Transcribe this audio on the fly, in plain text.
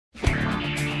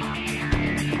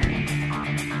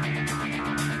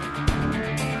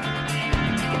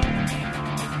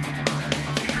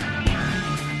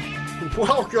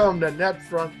Welcome to Net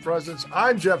Front Presence.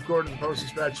 I'm Jeff Gordon,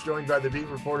 Post-Dispatch, joined by the beat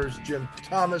reporters Jim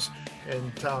Thomas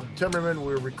and Tom Timmerman.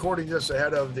 We're recording this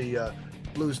ahead of the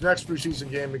Blues' next preseason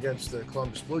game against the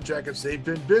Columbus Blue Jackets. They've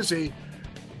been busy,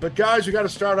 but guys, we got to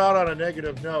start out on a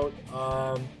negative note.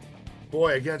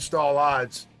 Against all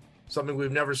odds, something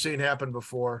we've never seen happen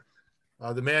before.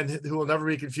 The man who will never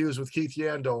be confused with Keith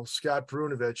Yandle, Scott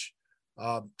Perunovich,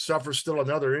 suffers still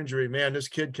another injury. Man, this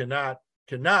kid cannot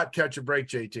catch a break,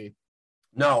 JT.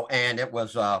 No, and it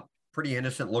was a pretty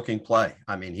innocent looking play.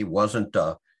 I mean, he wasn't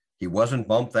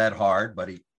bumped that hard, but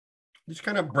he just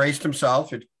kind of braced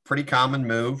himself. It's a pretty common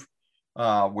move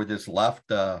with his left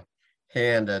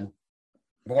hand. And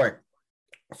boy,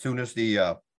 as soon as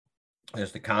the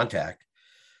contact,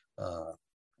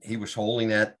 he was holding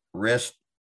that wrist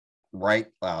left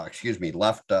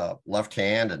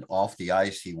hand, and off the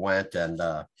ice he went. And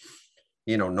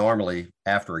normally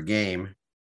after a game,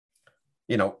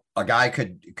 a guy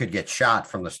could get shot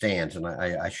from the stands, and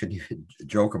I shouldn't even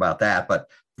joke about that. But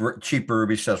Chief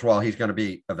Berube says, well, he's going to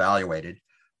be evaluated.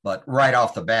 But right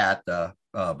off the bat,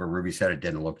 Berube said it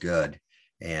didn't look good.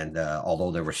 And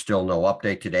although there was still no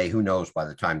update today, who knows by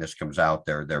the time this comes out,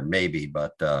 there may be,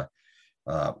 but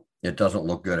it doesn't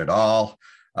look good at all.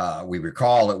 We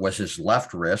recall it was his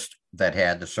left wrist that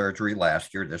had the surgery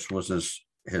last year. This was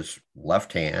his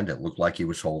left hand. It looked like he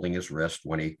was holding his wrist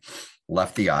when he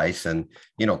left the ice. And,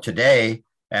 today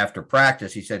after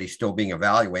practice, he said he's still being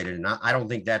evaluated. And I don't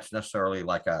think that's necessarily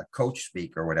like a coach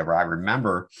speak or whatever. I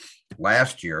remember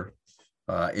last year,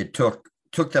 it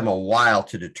took them a while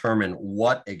to determine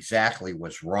what exactly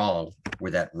was wrong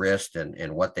with that wrist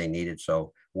and what they needed.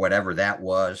 So whatever that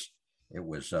was, it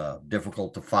was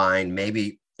difficult to find.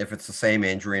 Maybe if it's the same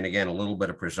injury, and again, a little bit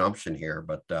of presumption here,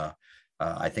 but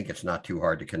I think it's not too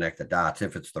hard to connect the dots.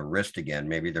 If it's the wrist again,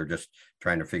 maybe they're just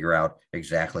trying to figure out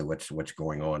exactly what's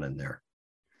going on in there.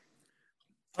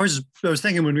 I was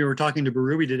thinking when we were talking to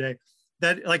Berube today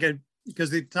that because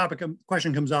the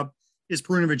question comes up, is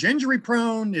Perunovich injury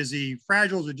prone? Is he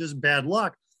fragile? Is it just bad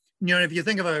luck? If you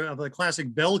think of a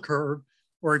classic bell curve,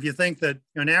 or if you think that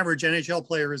an average NHL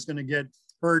player is going to get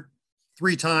hurt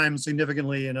 3 times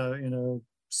significantly in a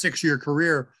 6-year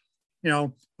career,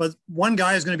 but one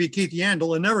guy is going to be Keith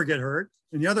Yandle and never get hurt,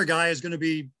 and the other guy is going to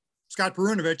be Scott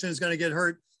Perunovich and is going to get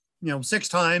hurt, 6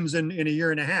 times in a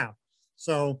year and a half.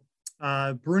 So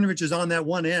Perunovich is on that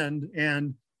one end,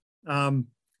 and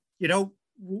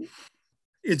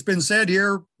it's been said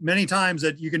here many times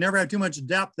that you can never have too much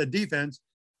depth at defense,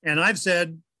 and I've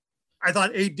said I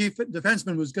thought 8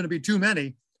 defensemen was going to be too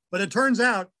many, but it turns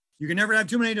out you can never have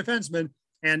too many defensemen,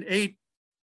 and 8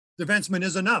 defensemen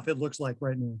is enough. It looks like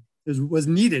right now was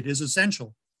needed, is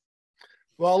essential.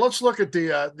 Well, let's look at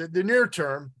the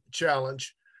near-term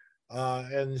challenge.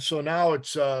 And so now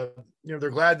it's, they're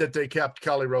glad that they kept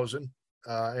Kelly Rosen,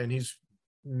 and he's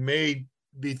may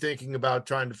be thinking about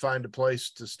trying to find a place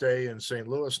to stay in St.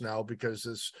 Louis now, because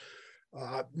this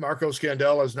Marco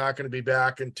Scandella is not going to be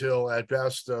back until at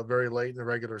best very late in the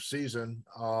regular season.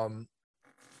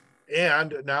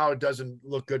 And now it doesn't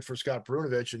look good for Scott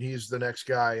Perunovich, and he's the next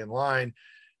guy in line.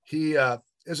 He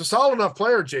is a solid enough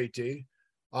player, JT,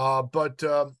 but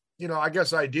I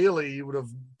guess ideally you would have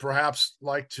perhaps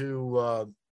liked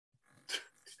to,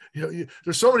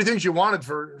 there's so many things you wanted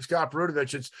for Scott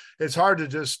Perunovich. It's hard to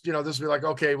just, this be like,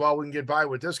 okay, well, we can get by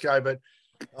with this guy, but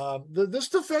this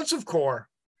defensive core,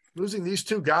 losing these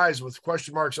 2 guys with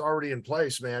question marks already in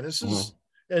place, man, this is,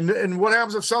 and what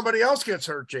happens if somebody else gets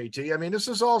hurt, JT? I mean, this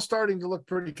is all starting to look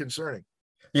pretty concerning.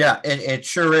 Yeah, it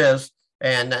sure is.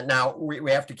 And now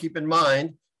we have to keep in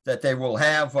mind that they will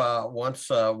have, once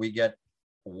we get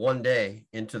one day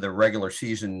into the regular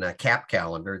season cap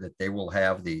calendar, that they will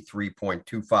have the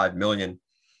 $3.25 million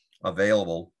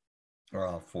available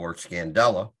for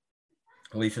Scandella,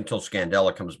 at least until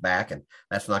Scandella comes back. And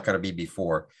that's not going to be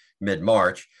before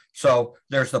mid-March. So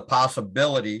there's the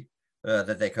possibility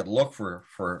that they could look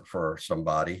for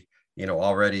somebody.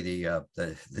 Already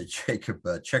the Jacob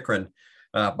Chychrun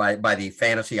by the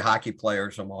fantasy hockey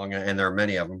players and there are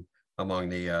many of them among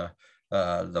the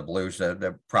Blues.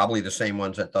 They're probably the same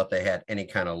ones that thought they had any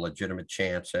kind of legitimate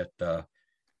chance at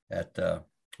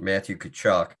Matthew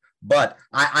Tkachuk. But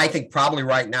I think probably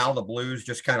right now the Blues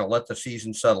just kind of let the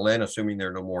season settle in, assuming there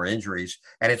are no more injuries.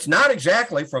 And it's not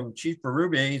exactly, from Chief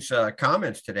Berube's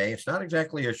comments today, it's not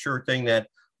exactly a sure thing that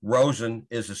Rosen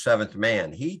is the 7th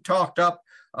man. He talked up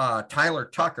Tyler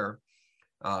Tucker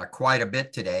quite a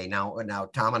bit today. Now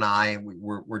Tom and I,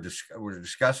 we're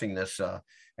discussing this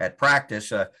at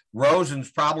practice. Rosen's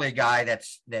probably a guy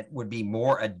that would be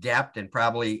more adept and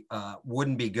probably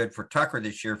wouldn't be good for Tucker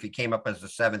this year if he came up as the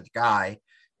 7th guy.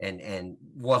 and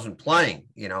wasn't playing,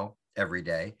 every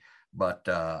day. But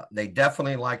they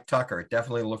definitely like Tucker. It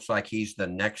definitely looks like he's the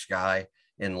next guy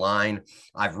in line.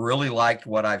 I've really liked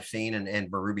what I've seen,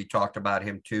 and Berube talked about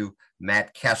him too,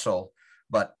 Matt Kessel.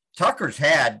 But Tucker's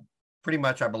had pretty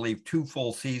much, I believe, 2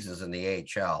 full seasons in the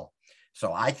AHL.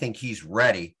 So I think he's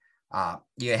ready.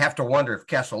 You have to wonder if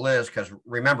Kessel is, because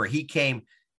remember, he came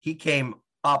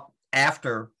up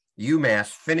after UMass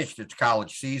finished its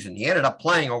college season. He ended up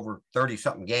playing over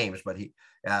 30-something games, but he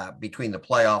between the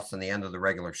playoffs and the end of the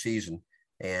regular season.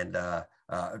 And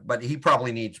but he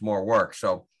probably needs more work.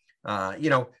 So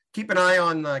keep an eye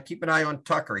on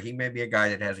Tucker. He may be a guy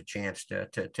that has a chance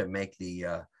to make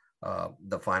the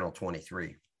final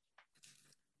 23.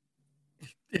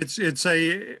 It's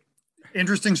a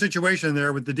interesting situation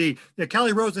there with the D. Yeah,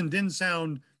 Calle Rosen didn't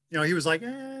sound, he was like,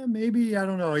 maybe, I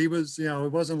don't know. He was,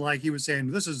 it wasn't like he was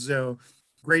saying, this is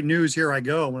great news, here I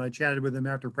go, when I chatted with him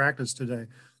after practice today.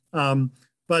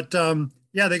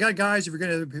 Yeah, they got guys, if you're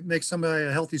going to make somebody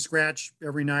a healthy scratch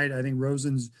every night, I think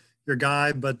Rosen's your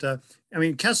guy. But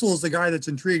Kessel is the guy that's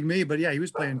intrigued me, but yeah, he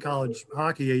was playing college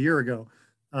hockey a year ago.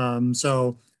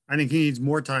 So I think he needs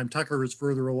more time. Tucker is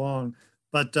further along,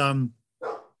 but Calle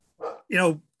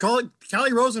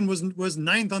Rosen was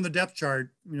 9th on the depth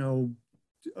chart,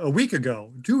 a week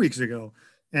ago, 2 weeks ago.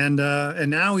 And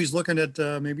now he's looking at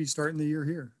maybe starting the year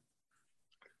here.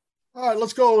 All right,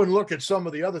 let's go and look at some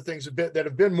of the other things that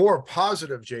have been more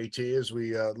positive, JT, as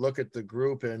we look at the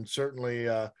group. And certainly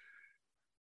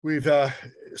we've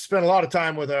spent a lot of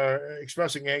time with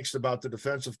expressing angst about the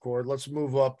defensive cord. Let's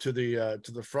move up to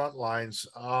the front lines.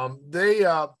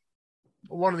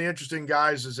 One of the interesting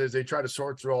guys is as they try to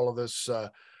sort through all of this,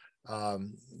 the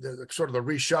sort of the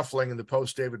reshuffling in the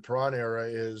post David Perron era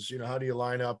is, how do you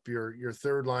line up your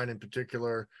third line in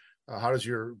particular? How does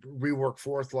your rework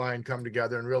fourth line come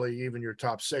together, and really even your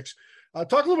top 6?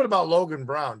 Talk a little bit about Logan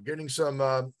Brown, getting some,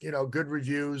 good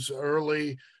reviews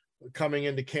early coming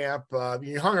into camp.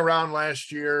 He hung around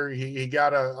last year. He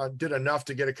did enough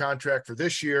to get a contract for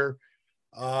this year,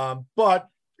 but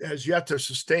has yet to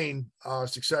sustain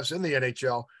success in the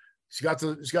NHL. He's got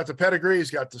the pedigree.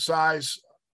 He's got the size.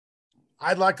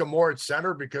 I'd like him more at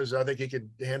center because I think he could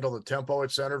handle the tempo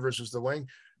at center versus the wing.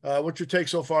 What's your take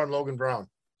so far on Logan Brown?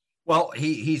 Well,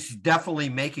 he's definitely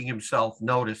making himself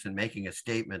notice and making a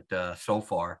statement so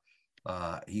far.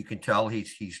 You can tell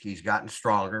he's gotten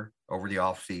stronger over the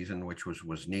off season, which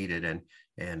was needed.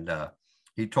 And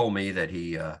he told me that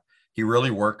he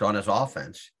really worked on his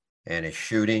offense and his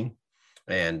shooting.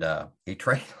 And he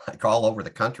trained like all over the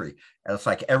country. And it's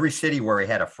like every city where he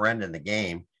had a friend in the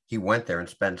game, he went there and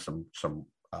spent some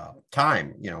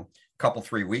time, a couple,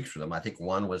 3 weeks with them. I think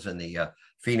one was in the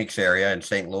Phoenix area in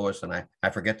St. Louis, and I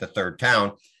forget the third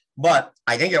town. But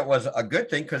I think it was a good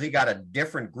thing because he got a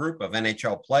different group of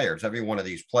NHL players. Every one of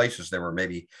these places, there were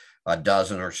maybe a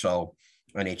dozen or so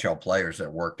NHL players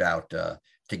that worked out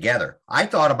together. I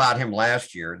thought about him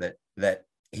last year that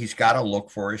he's got to look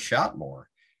for his shot more.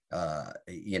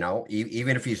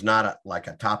 Even if he's not like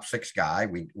a top 6 guy,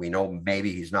 we know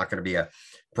maybe he's not going to be a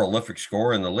prolific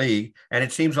scorer in the league. And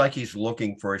it seems like he's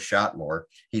looking for his shot more.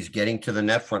 He's getting to the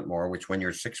net front more, which when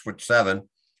you're 6'7"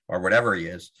 or whatever he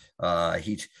is,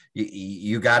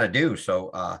 you got to do.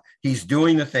 So he's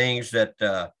doing the things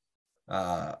that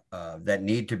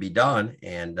need to be done.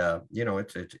 And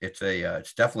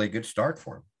it's definitely a good start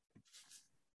for him.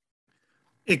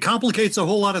 It complicates a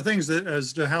whole lot of things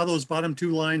as to how those bottom 2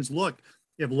 lines look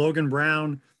if Logan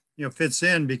Brown, fits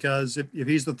in, because if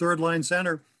he's the third line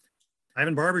center,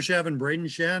 Ivan Barbashev and Braden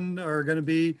Shen are going to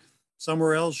be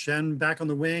somewhere else. Shen back on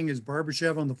the wing, is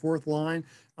Barbashev on the fourth line.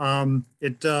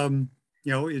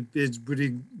 It's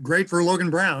pretty great for Logan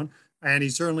Brown, and he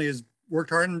certainly has worked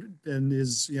hard and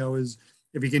is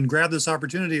if he can grab this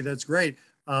opportunity, that's great.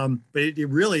 But it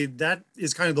really, that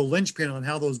is kind of the linchpin on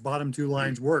how those bottom 2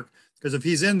 lines work. Because if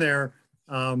he's in there,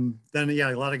 then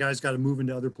a lot of guys got to move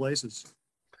into other places.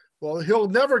 Well, he'll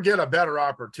never get a better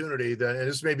opportunity than, and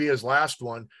this may be his last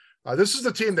one. This is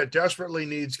the team that desperately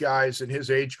needs guys in his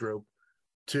age group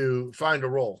to find a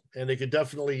role. And they could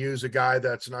definitely use a guy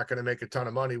that's not going to make a ton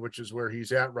of money, which is where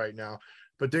he's at right now.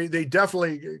 But they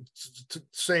definitely,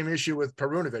 same issue with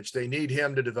Perunovich. They need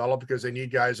him to develop because they need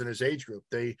guys in his age group.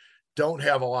 They don't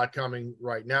have a lot coming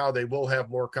right now. They will have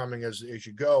more coming as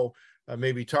you go.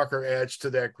 Maybe Tucker adds to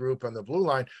that group on the blue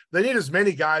line. They need as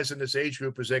many guys in this age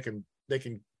group as they can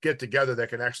get together that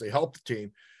can actually help the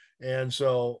team. And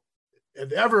so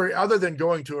if ever, other than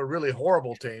going to a really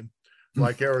horrible team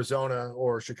like Arizona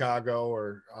or Chicago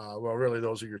or really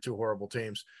those are your 2 horrible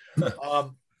teams.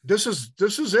 This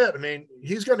is it. I mean,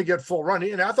 he's going to get full run.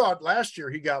 And I thought last year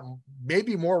he got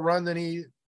maybe more run than he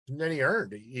than he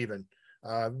earned, even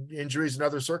injuries and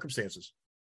other circumstances.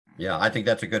 Yeah, I think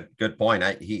that's a good point.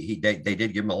 They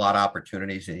did give him a lot of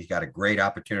opportunities, and he's got a great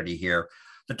opportunity here.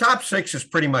 The top 6 is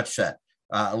pretty much set,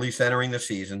 at least entering the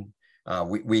season.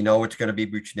 We know it's going to be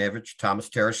Buchnevich, Thomas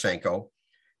Tarasenko.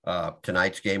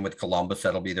 Tonight's game with Columbus,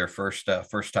 that'll be their first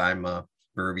time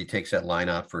Berube takes that line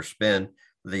out for a spin.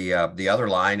 The other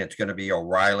line, it's going to be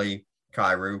O'Reilly,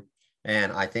 Kyrou,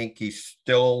 and I think he's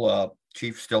still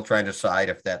Chief's still trying to decide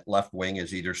if that left wing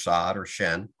is either Saad or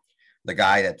Schenn. The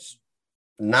guy that's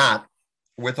not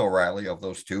with O'Reilly of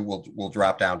those two will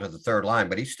drop down to the third line,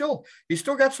 but he's still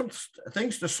got some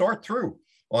things to sort through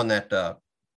on that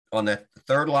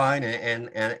third line and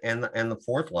the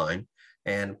fourth line.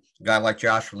 And a guy like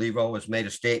Josh Levo has made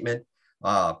a statement.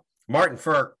 Martin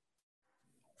Furk,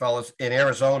 fellas, in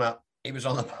Arizona, he was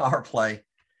on the power play.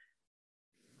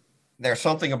 There's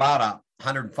something about a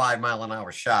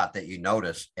 105-mile-an-hour shot that you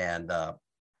notice, and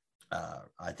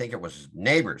I think it was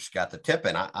Neighbors got the tip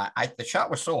in. The shot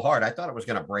was so hard, I thought it was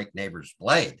going to break Neighbors'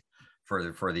 blade for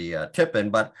the tip in,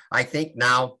 but I think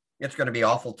now it's going to be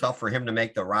awful tough for him to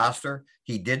make the roster.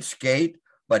 He did skate,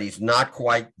 but he's not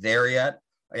quite there yet,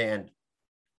 and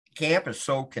camp is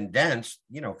so condensed.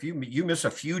 If you miss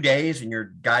a few days and you're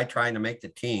a guy trying to make the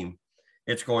team,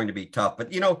 it's going to be tough.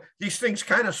 But these things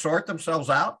kind of sort themselves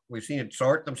out. We've seen it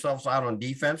sort themselves out on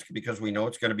defense because we know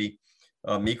it's going to be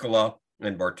Mikkola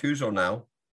and Bortuzzo now,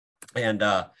 and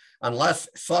unless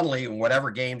suddenly in whatever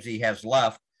games he has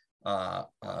left,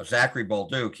 Zachary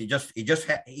Bolduc,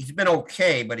 he's been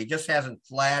okay, but he just hasn't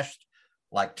flashed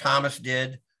like Thomas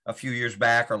did a few years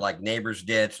back or like Neighbors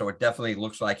did. So it definitely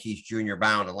looks like he's junior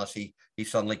bound unless he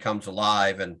suddenly comes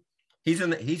alive, and he's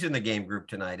in the game group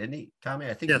tonight, isn't he, Tommy?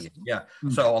 I think yes. Yeah.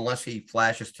 Mm-hmm. So unless he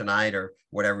flashes tonight or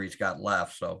whatever he's got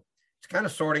left, so it's kind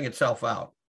of sorting itself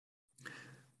out.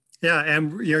 Yeah,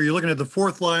 and you're looking at the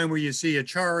fourth line where you see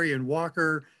Achari and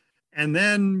Walker, and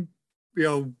then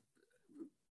Berube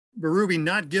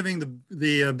not giving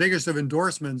the biggest of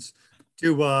endorsements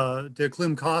to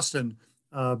Klim Kostin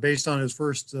based on his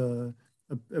first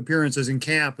appearances in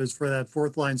camp is for that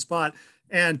fourth line spot.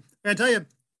 And I tell you,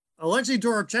 Alexei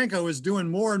Toropchenko is doing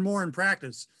more and more in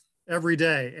practice every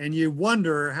day, and you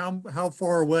wonder how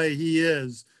far away he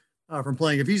is from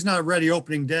playing. If he's not ready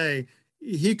opening day,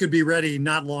 he could be ready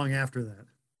not long after that.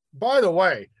 By the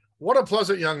way, what a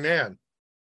pleasant young man.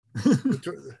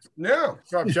 No,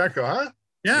 Toropchenko, huh?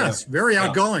 Yes, very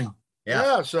outgoing.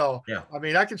 Yeah. So, yeah. I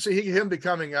mean, I can see him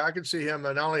becoming. I can see him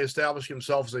not only establishing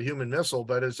himself as a human missile,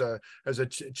 but as a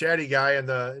chatty guy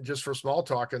just for small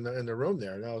talk in the room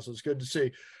there. So it's good to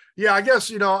see. Yeah, I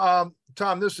guess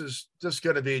Tom, this is just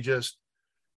going to be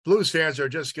Blues fans are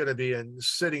just going to be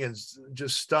sitting in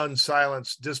just stunned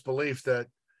silence, disbelief that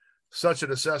such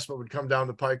an assessment would come down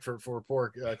the pike for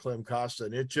poor Klim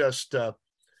Kostin. It just, were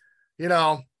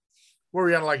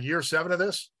we on like year 7 of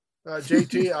this,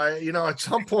 JT? At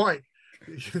some point,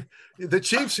 the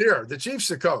Chiefs here, the Chiefs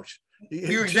the coach.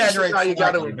 You exaggerate you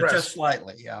got to impress. Just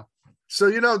slightly, yeah.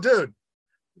 So dude,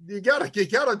 you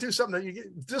gotta do something.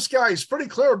 This guy is pretty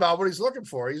clear about what he's looking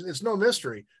for. It's no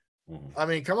mystery. Mm-hmm. I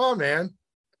mean, come on, man.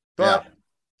 But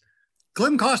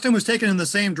Klim Kostin was taken in the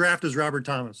same draft as Robert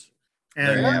Thomas.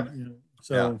 And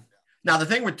now the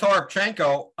thing with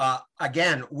Toropchenko,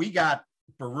 again, we got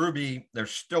Berube. They're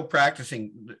still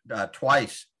practicing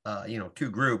twice.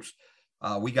 2 groups.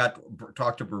 We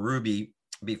talked to Berube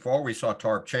before we saw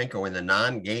Toropchenko in the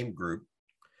non-game group,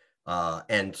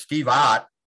 and Steve Ott.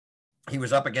 He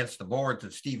was up against the boards,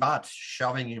 and Steve Ott's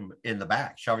shoving him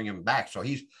back. So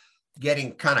he's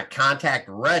getting kind of contact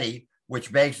ready,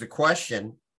 which begs the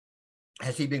question: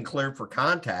 has he been cleared for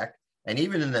contact? And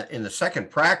even in the second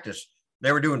practice,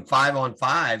 they were doing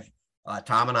 5-on-5.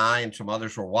 Tom and I and some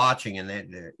others were watching, and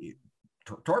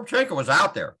Toropchenko was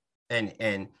out there, and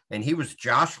he was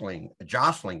jostling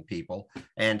people.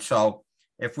 And so,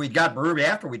 if we got Berube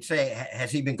after, we'd say,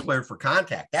 has he been cleared for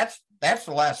contact? That's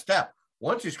the last step.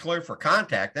 Once he's cleared for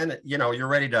contact, then you're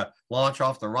ready to launch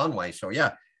off the runway. So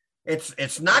yeah,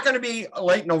 it's not going to be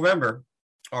late November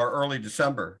or early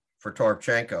December for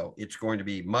Toropchenko. It's going to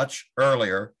be much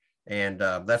earlier. And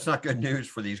that's not good news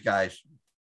for these guys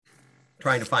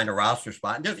trying to find a roster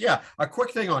spot. And just, a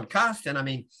quick thing on Kostin. I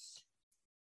mean,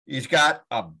 he's got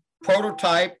a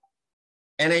prototype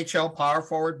NHL power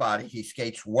forward body. He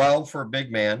skates well for a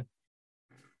big man.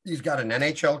 He's got an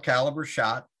NHL caliber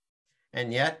shot,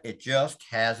 and yet it just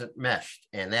hasn't meshed.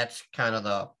 And that's kind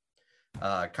of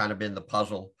been the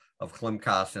puzzle of Klim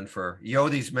Kostin for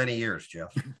these many years,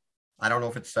 Jeff. I don't know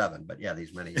if it's 7, but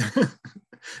these many years.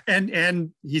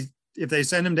 And if they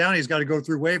send him down, he's got to go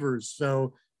through waivers.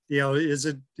 So is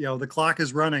it, the clock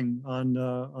is running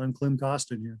on Klim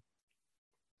Kostin here.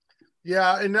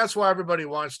 Yeah, and that's why everybody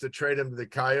wants to trade him to the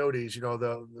Coyotes.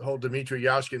 The whole Dmitry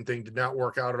Yashkin thing did not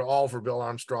work out at all for Bill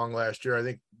Armstrong last year. I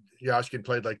think Yashkin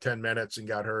played like 10 minutes and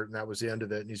got hurt, and that was the end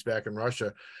of it, and he's back in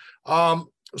Russia.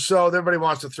 So everybody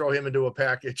wants to throw him into a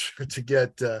package to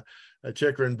get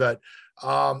Chychrun, but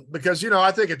because,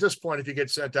 I think at this point, if he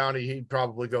gets sent down, he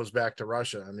probably goes back to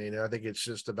Russia. I mean, I think it's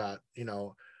just about,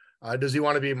 does he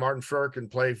want to be Martin Frk and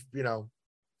play,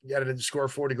 get to score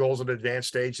 40 goals at an advanced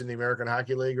stage in the American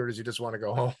Hockey League, or does he just want to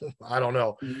go home? I don't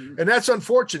know. Mm-hmm. And that's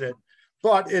unfortunate,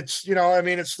 but it's,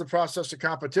 it's the process of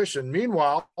competition.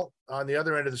 Meanwhile, on the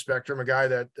other end of the spectrum, a guy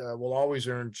that will always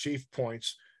earn chief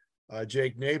points,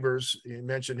 Jake Neighbors, you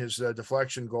mentioned his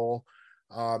deflection goal.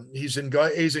 He's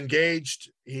engaged.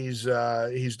 He's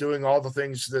doing all the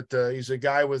things that he's a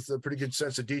guy with a pretty good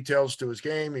sense of details to his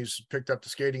game. He's picked up the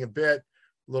skating a bit,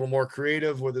 a little more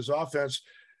creative with his offense.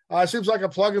 Seems like a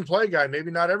plug and play guy,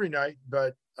 maybe not every night,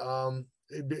 but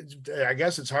I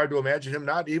guess it's hard to imagine him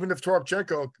not, even if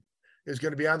Toropchenko is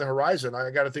going to be on the horizon. I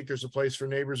got to think there's a place for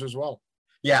Neighbors as well.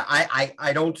 Yeah.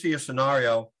 I don't see a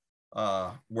scenario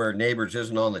where Neighbors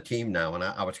isn't on the team now. And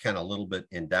I was kind of a little bit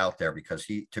in doubt there because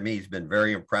to me, he's been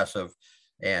very impressive.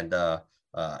 And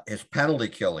his penalty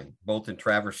killing, both in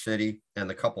Traverse City and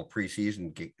the couple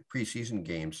preseason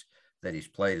games that he's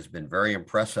played, has been very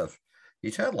impressive.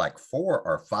 He's had like 4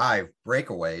 or 5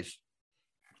 breakaways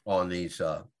on these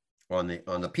on the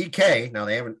PK. Now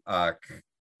they haven't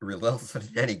resulted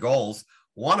in any goals.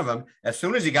 One of them, as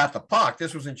soon as he got the puck,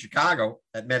 this was in Chicago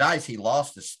at mid-ice, he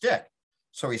lost his stick.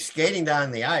 So he's skating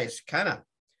down the ice, kind of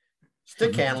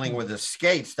stick handling with his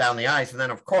skates down the ice. And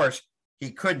then, of course,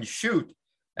 he couldn't shoot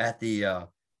at the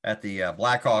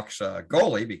Blackhawks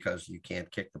goalie because you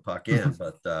can't kick the puck in.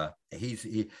 But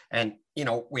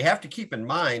we have to keep in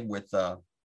mind with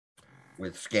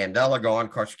Scandella gone.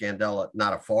 Of course, Scandella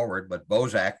not a forward, but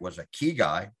Bozak was a key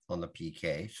guy on the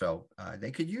PK. So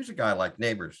they could use a guy like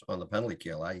Neighbors on the penalty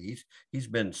kill. He's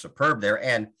been superb there,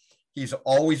 and he's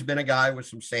always been a guy with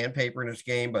some sandpaper in his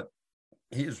game, but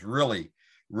he's really,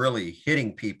 really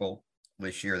hitting people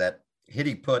this year. That hit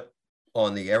he put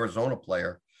on the Arizona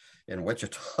player in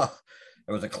Wichita,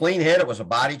 it was a clean hit. It was a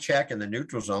body check in the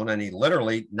neutral zone, and he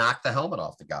literally knocked the helmet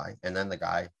off the guy. And then the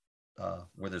guy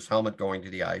with his helmet going to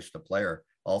the ice, the player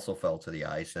also fell to the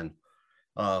ice. And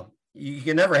you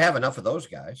can never have enough of those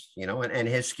guys, and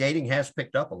his skating has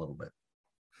picked up a little bit.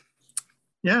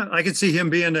 Yeah, I could see him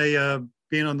being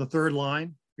being on the third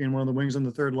line, being one of the wings on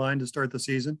the third line to start the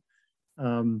season.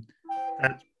 But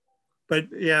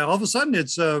yeah, all of a sudden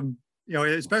it's,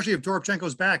 especially if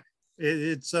Toropchenko's back,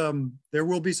 it's there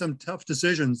will be some tough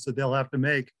decisions that they'll have to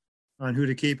make on who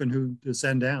to keep and who to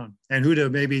send down and who to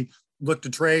maybe look to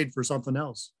trade for something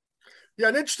else. Yeah,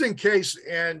 an interesting case,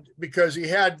 and because he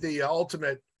had the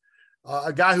ultimate,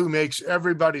 a guy who makes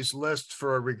everybody's list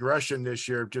for a regression this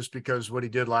year just because what he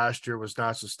did last year was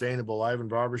not sustainable. Ivan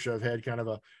Barbashev had kind of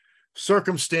a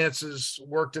circumstances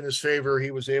worked in his favor.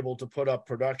 He was able to put up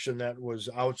production that was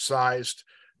outsized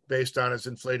based on his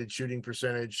inflated shooting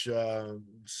percentage,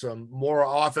 some more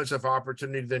offensive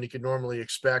opportunity than he could normally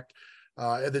expect.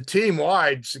 The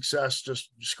team-wide success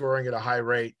just scoring at a high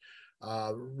rate,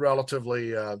 relatively,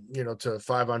 to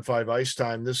 5-on-5 ice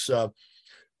time. This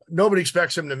nobody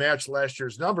expects him to match last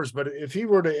year's numbers, but if he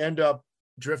were to end up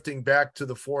drifting back to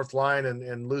the fourth line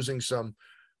and losing some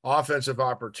offensive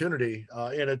opportunity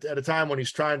at a time when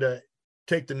he's trying to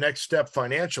take the next step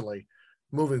financially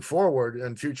moving forward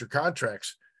and future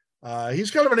contracts,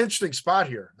 he's kind of an interesting spot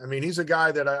here. I mean, he's a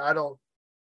guy that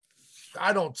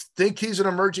I don't think he's an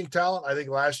emerging talent. I think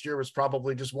last year was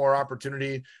probably just more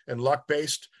opportunity and luck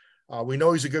based. We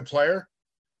know he's a good player,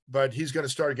 but he's going to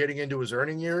start getting into his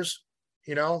earning years,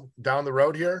 down the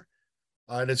road here.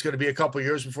 And it's going to be a couple of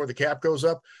years before the cap goes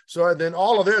up. So then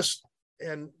all of this,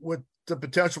 and with the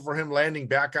potential for him landing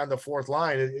back on the fourth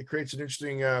line, it creates an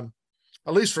interesting, at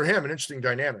least for him, an interesting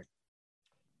dynamic.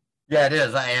 Yeah, it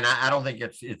is. And I don't think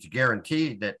it's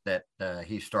guaranteed that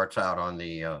he starts out on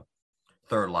the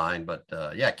third line. But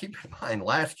keep in mind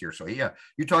last year. So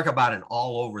you talk about an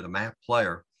all over the map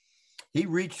player. He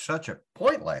reached such a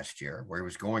point last year where he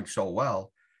was going so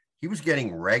well. He was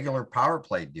getting regular power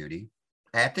play duty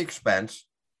at the expense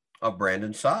of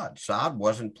Brandon Saad. Saad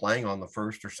wasn't playing on the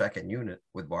first or second unit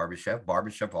with Barbashev.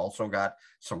 Barbashev also got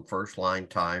some first line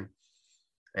time.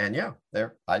 And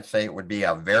I'd say it would be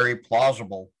a very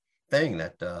plausible thing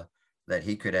that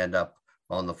he could end up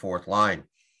on the fourth line.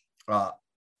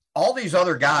 All these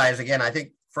other guys, again, I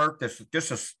think Frk,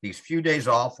 these few days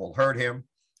off will hurt him.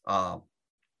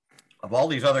 Of all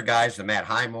these other guys, the Matt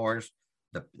Highmores,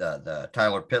 the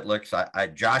Tyler Pitlicks.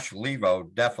 Josh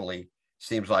Levo definitely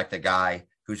seems like the guy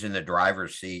who's in the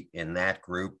driver's seat in that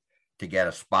group to get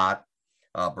a spot.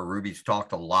 Berube's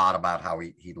talked a lot about how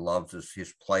he loves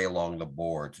his play along the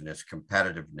boards and his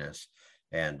competitiveness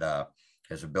and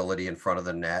his ability in front of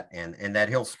the net, and that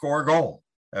he'll score a goal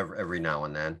every now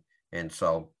and then. And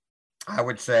so I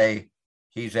would say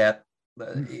he's at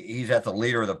the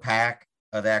leader of the pack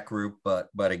of that group.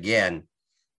 But again,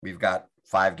 we've got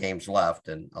 5 games left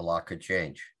and a lot could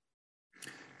change.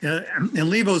 Yeah, and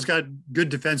Levo's got good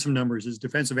defensive numbers. His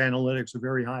defensive analytics are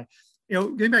very high.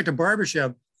 Getting back to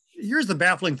Barbashev, here's the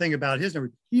baffling thing about his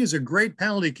number. He is a great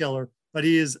penalty killer, but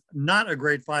he is not a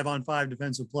great 5-on-5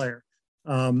 defensive player.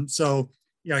 So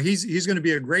he's going to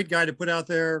be a great guy to put out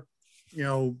there,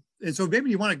 and so maybe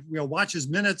you want to, watch his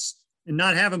minutes and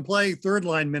not have him play third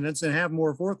line minutes and have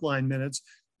more fourth line minutes,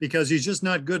 because he's just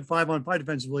not good 5-on-5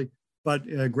 defensively, but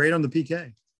great on the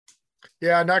PK.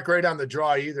 Yeah, not great on the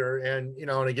draw either. And,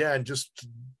 and again,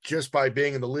 just by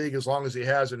being in the league as long as he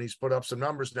has, and he's put up some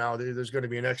numbers now, there's going to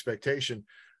be an expectation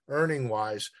earning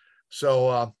wise.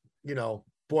 So,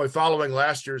 boy, following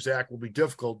last year's act will be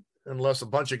difficult unless a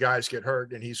bunch of guys get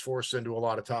hurt and he's forced into a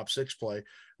lot of top 6 play,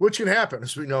 which can happen,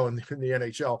 as we know in the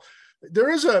NHL.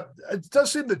 It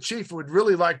does seem the Chief would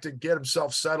really like to get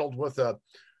himself settled with a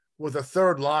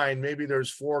third line. Maybe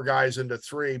there's 4 guys into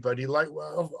 3, but he like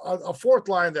a fourth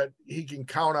line that he can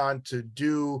count on to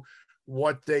do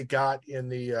what they got in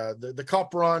the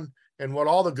cup run and what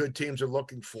all the good teams are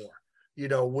looking for,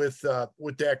 with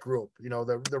that group,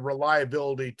 the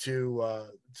reliability to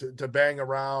bang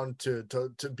around, to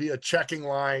be a checking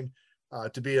line,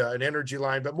 to be an energy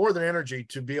line, but more than energy,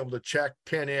 to be able to check,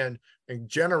 pin in, and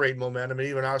generate momentum and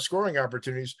even outscoring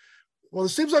opportunities. Well, it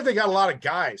seems like they got a lot of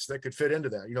guys that could fit into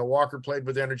that. Walker played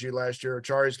with energy last year.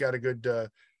 Achari's got a good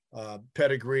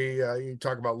pedigree. You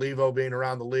talk about Levo being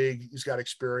around the league. He's got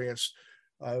experience.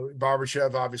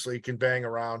 Barbashev obviously can bang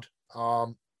around.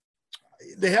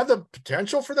 They have the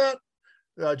potential for that.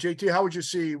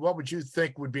 JT, what would you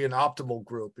think would be an optimal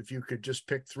group if you could just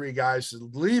pick 3 guys to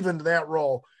leave into that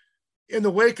role in the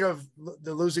wake of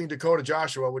the losing Dakota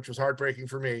Joshua, which was heartbreaking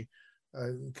for me?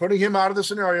 Putting him out of the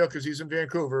scenario because he's in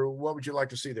Vancouver, what would you like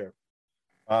to see there?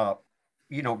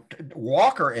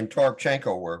 Walker and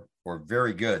Toropchenko were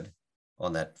very good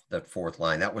on that fourth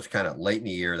line. That was kind of late in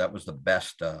the year. That was the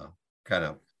best kind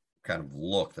of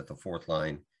look that the fourth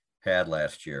line had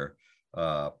last year.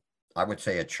 I would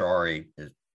say Achari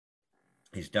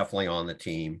he's definitely on the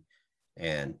team,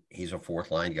 and he's a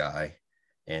fourth line guy.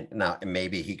 And now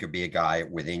maybe he could be a guy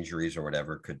with injuries or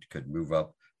whatever could move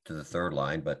up to the third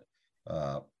line, but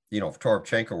if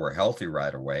Toropchenko were healthy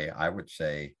right away, I would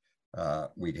say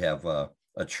we'd have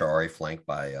Achari flanked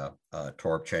by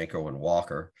Toropchenko and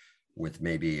Walker, with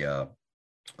maybe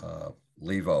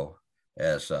Levo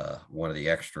as one of the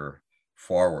extra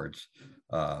forwards.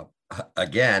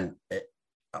 Again,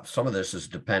 some of this is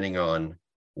depending on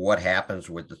what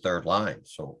happens with the third line.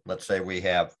 So let's say we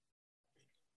have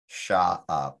Shen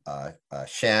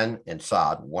and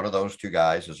Saad. One of those 2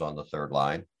 guys is on the third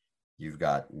line. You've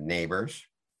got Neighbors,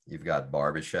 you've got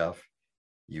Barbashev,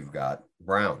 you've got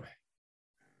Brown.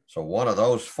 So one of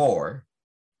those 4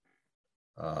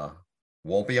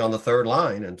 won't be on the third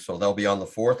line, and so they'll be on the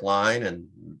fourth line, and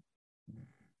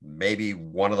maybe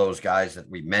one of those guys that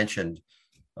we mentioned,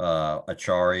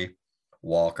 Achari,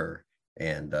 Walker,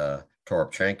 and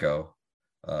Toropchenko,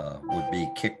 would be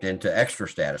kicked into extra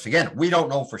status. Again, we don't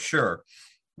know for sure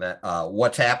that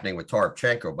what's happening with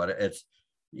Toropchenko, but it's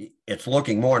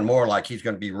looking more and more like he's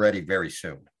going to be ready very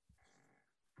soon.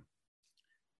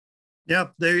 Yeah,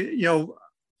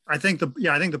 I think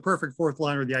the perfect fourth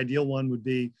line, or the ideal one, would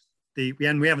be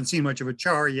and we haven't seen much of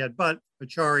Achari yet, but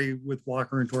Achari with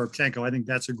Walker and Toropchenko, I think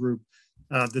that's a group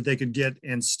that they could get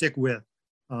and stick with.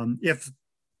 But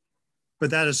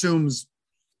that assumes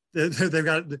that they've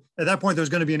got, at that point, there's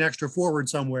going to be an extra forward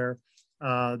somewhere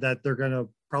that they're going to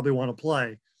probably want to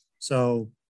play. So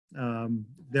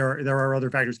there are other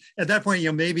factors. At that point,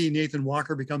 maybe Nathan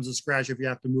Walker becomes a scratch if you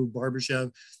have to move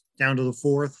Barbashev down to the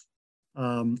fourth,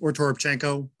 or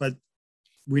Toropchenko. But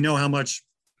we know how much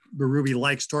Berube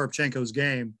likes Toropchenko's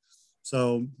game,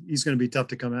 so he's going to be tough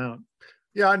to come out.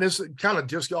 Yeah, and this kind of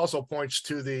just also points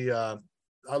to the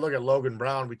I look at Logan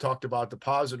Brown. We talked about the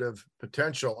positive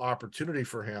potential opportunity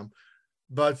for him,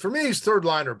 but for me, he's third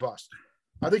line or bust.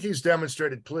 I think he's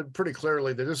demonstrated pretty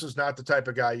clearly that this is not the type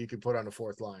of guy you can put on the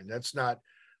fourth line. That's not.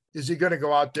 Is he going to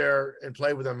go out there and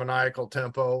play with a maniacal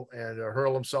tempo and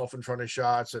hurl himself in front of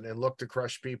shots and look to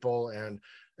crush people and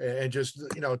just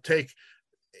take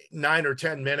 9 or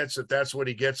 10 minutes if that's what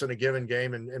he gets in a given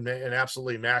game and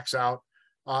absolutely max out?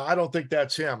 I don't think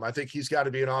that's him. I think he's got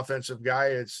to be an offensive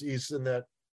guy. He's in that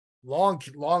long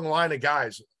line of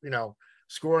guys,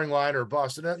 scoring line or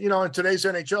bust. And, in today's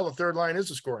NHL, the third line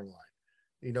is a scoring line.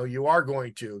 You are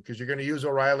going to, because you're going to use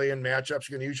O'Reilly in matchups.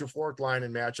 You're going to use your fourth line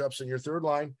in matchups, and your third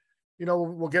line,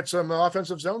 we'll get some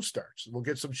offensive zone starts. We'll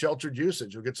get some sheltered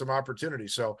usage. We'll get some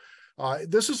opportunities. So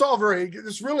this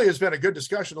really has been a good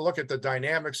discussion to look at the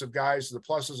dynamics of guys, the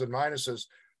pluses and minuses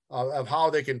of how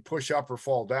they can push up or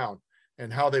fall down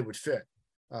and how they would fit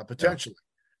potentially.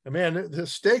 And man, the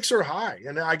stakes are high.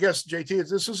 And I guess, JT,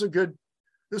 this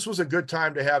was a good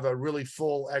time to have a really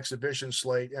full exhibition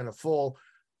slate and a full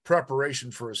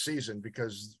preparation for a season,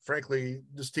 because frankly,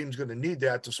 this team's going to need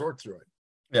that to sort through it.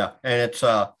 Yeah. And it's,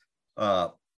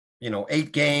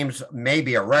 8 games,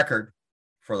 maybe a record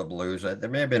for the Blues. There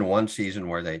may have been one season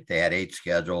where they had 8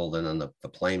 scheduled, and then the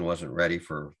plane wasn't ready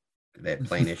they had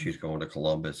plane issues going to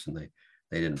Columbus, and they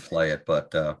didn't play it.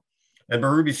 But, and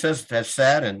Berube has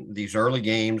said in these early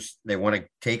games, they want to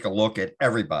take a look at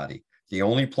everybody. The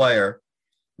only player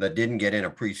that didn't get in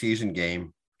a preseason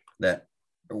game that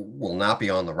will not be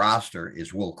on the roster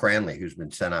is Will Cranley, who's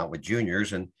been sent out with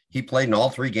juniors, and he played in all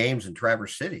 3 games in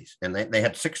Traverse Cities. And they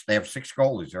have 6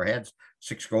 goalies, or had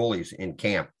 6 goalies in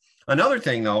camp. Another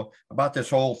thing, though, about this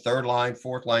whole third line,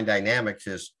 fourth line dynamics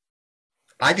is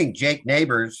I think Jake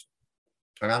Neighbors,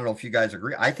 and I don't know if you guys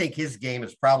agree, I think his game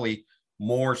is probably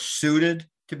more suited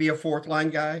to be a fourth line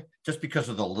guy, just because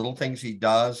of the little things he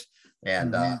does.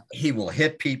 And he will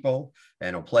hit people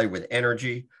and he'll play with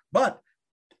energy. But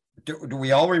do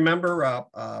we all remember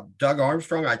Doug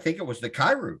Armstrong? I think it was the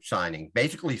Kyrou signing,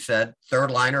 basically said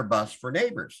third liner bust for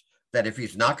Neighbors, that if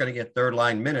he's not going to get third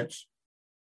line minutes,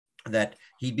 that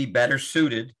he'd be better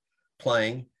suited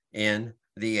playing in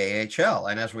the AHL.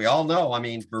 And as we all know, I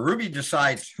mean, Berube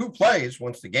decides who plays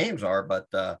once the games are, but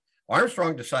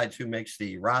Armstrong decides who makes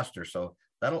the roster. So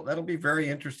that'll be very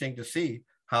interesting to see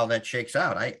how that shakes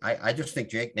out. I just think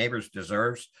Jake Neighbors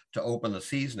deserves to open the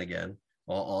season again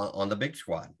on the big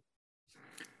squad.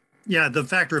 Yeah, the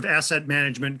factor of asset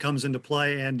management comes into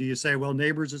play. And do you say, well,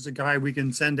 Neighbors is a guy we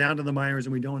can send down to the minors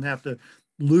and we don't have to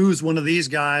lose one of these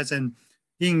guys, and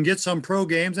he can get some pro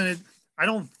games. And I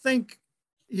don't think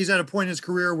he's at a point in his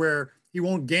career where he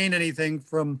won't gain anything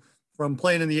from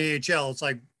playing in the AHL. It's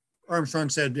like Armstrong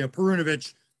said,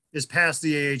 Perunovich is past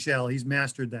the AHL. He's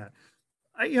mastered that.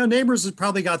 Neighbors has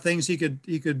probably got things he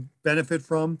could benefit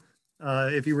from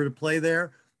if he were to play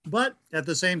there. But at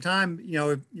the same time,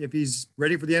 if he's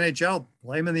ready for the NHL,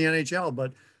 play him in the NHL.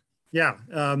 But yeah,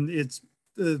 it's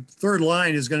the third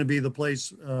line is going to be the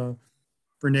place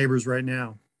for Neighbors right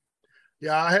now.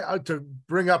 Yeah, I to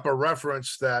bring up a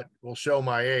reference that will show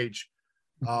my age.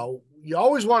 You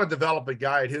always want to develop a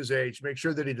guy at his age, make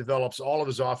sure that he develops all of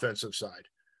his offensive side,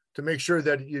 to make sure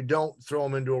that you don't throw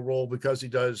him into a role because he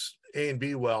does A and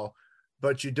B well,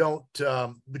 but you don't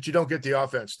get the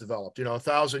offense developed.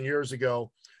 1,000 years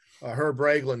ago, Herb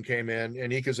Ragland came in,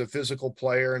 and he was a physical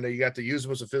player, and you got to use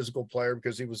him as a physical player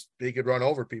because he could run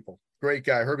over people. Great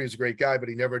guy. Herbie was a great guy, but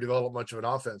he never developed much of an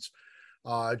offense.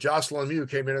 Jocelyn Lemieux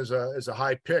came in as a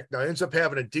high pick. Now, he ends up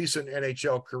having a decent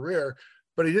NHL career,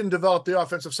 but he didn't develop the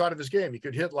offensive side of his game. He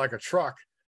could hit like a truck,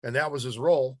 and that was his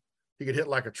role. He could hit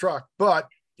like a truck, but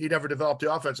he never developed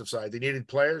the offensive side. They needed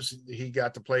players. He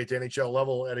got to play at the NHL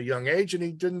level at a young age, and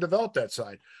he didn't develop that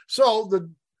side. So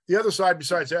the other side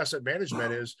besides asset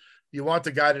management is you want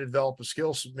the guy to develop a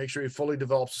skill, make sure he fully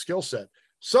develops a skill set.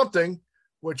 Something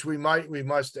which we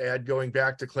must add, going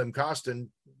back to Klim Kostin,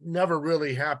 never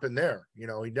really happened there. He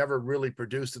never really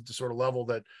produced at the sort of level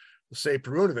that, say,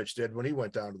 Perunovich did when he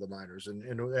went down to the minors,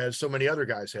 and as so many other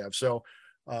guys have. So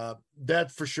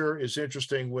that for sure is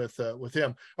interesting with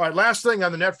him. All right, last thing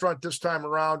on the net front this time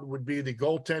around would be the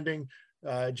goaltending.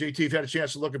 JT, you've had a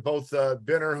chance to look at both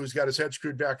Binner, who's got his head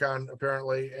screwed back on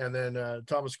apparently, and then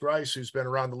Thomas Greiss, who's been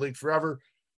around the league forever.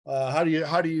 How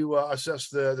do you assess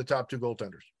the top 2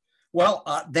 goaltenders? Well,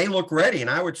 they look ready. And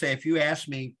I would say, if you ask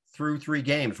me through 3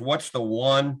 games, what's the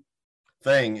one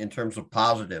thing in terms of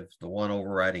positive, the one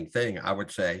overriding thing, I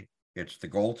would say it's the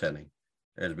goaltending.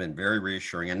 It has been very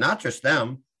reassuring. And not just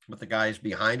them, but the guys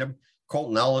behind him.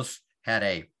 Colton Ellis had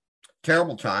a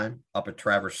terrible time up at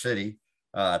Traverse City,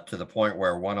 to the point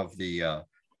where one of the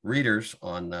readers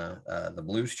on the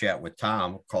Blues Chat with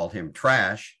Tom called him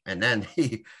trash. And then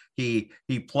he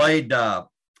played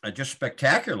just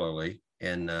spectacularly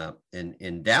in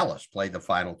Dallas, played the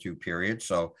final 2 periods.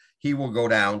 So he will go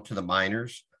down to the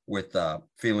minors with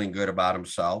feeling good about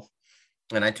himself.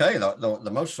 And I tell you,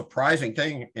 the most surprising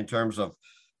thing in terms of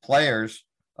players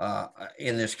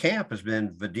in this camp has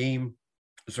been Vadim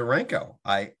Zarenko.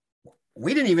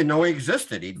 we didn't even know he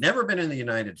existed. He'd never been in the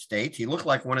United States. He looked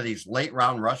like one of these late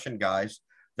round Russian guys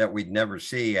that we'd never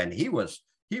see. And he was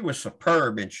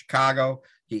superb in Chicago.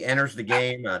 He enters the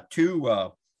game,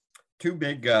 too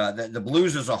big. The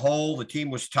Blues as a whole, the team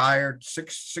was tired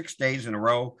 6 days in a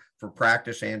row for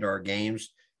practice and our games.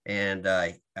 And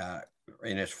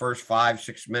in his first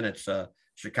 5-6 minutes,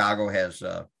 Chicago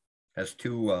has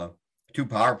two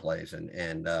power plays,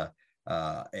 and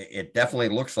it definitely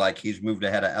looks like he's moved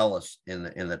ahead of Ellis in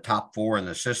the top 4 in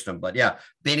the system. But yeah,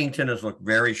 Binnington has looked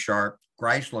very sharp.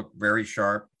 Greiss looked very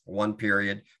sharp one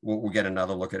period. We'll get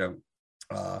another look at him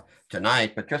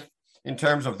tonight, but just in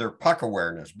terms of their puck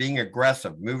awareness, being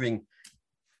aggressive, moving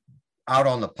out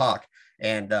on the puck.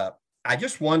 And I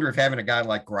just wonder if having a guy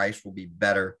like Greiss will be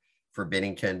better for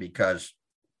Binnington, because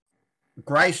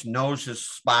Greiss knows his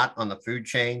spot on the food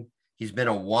chain. He's been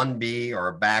a 1B or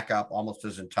a backup almost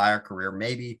his entire career.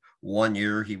 Maybe 1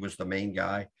 year he was the main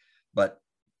guy, but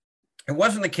it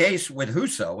wasn't the case with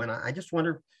Husso. And I just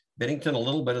wonder, Binnington, a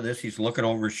little bit of this, he's looking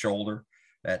over his shoulder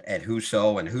at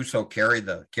Husso, and Husso carried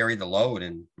the load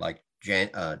in like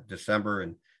December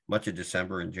and much of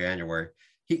December and January.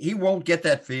 He won't get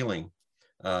that feeling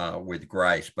with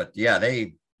Greiss, but yeah,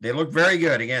 they look very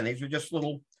good. Again, these are just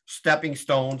little stepping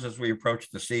stones as we approach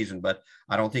the season, but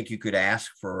I don't think you could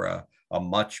ask for a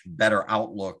much better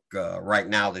outlook right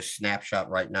now, this snapshot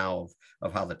right now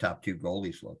of how the top 2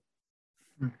 goalies look.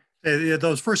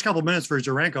 Those first couple of minutes for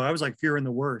Zarenko, I was like fearing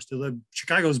the worst.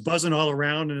 Chicago's buzzing all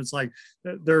around, and it's like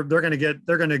they're going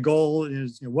to goal.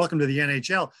 Is welcome to the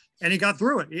NHL, and he got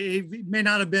through it. It may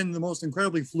not have been the most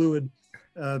incredibly fluid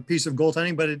piece of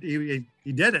goaltending, but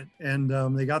he did it,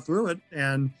 and they got through it,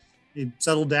 and he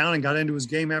settled down and got into his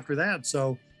game after that.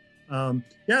 So,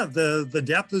 yeah, the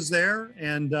depth is there,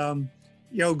 and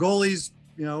goalies,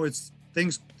 it's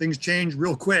things change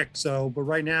real quick. So, but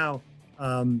right now,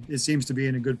 it seems to be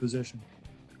in a good position.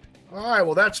 All right.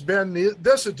 Well, that's been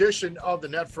this edition of the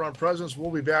Net Front Presence. We'll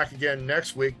be back again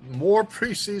next week. More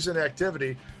preseason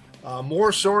activity,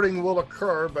 more sorting will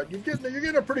occur, but you're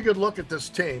getting a pretty good look at this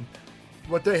team,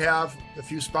 what they have, a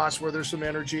few spots where there's some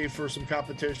energy for some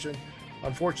competition.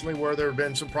 Unfortunately, where there have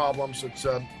been some problems, it's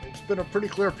been a pretty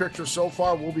clear picture so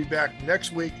far. We'll be back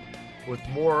next week with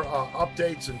more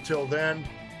updates. Until then,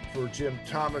 for Jim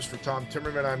Thomas, for Tom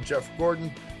Timmerman, I'm Jeff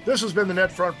Gordon. This has been the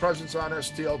Net Front Presence on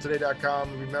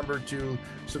STLtoday.com. Remember to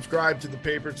subscribe to the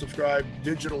paper, subscribe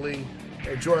digitally,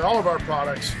 enjoy all of our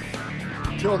products.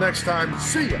 Until next time,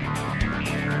 see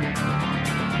ya.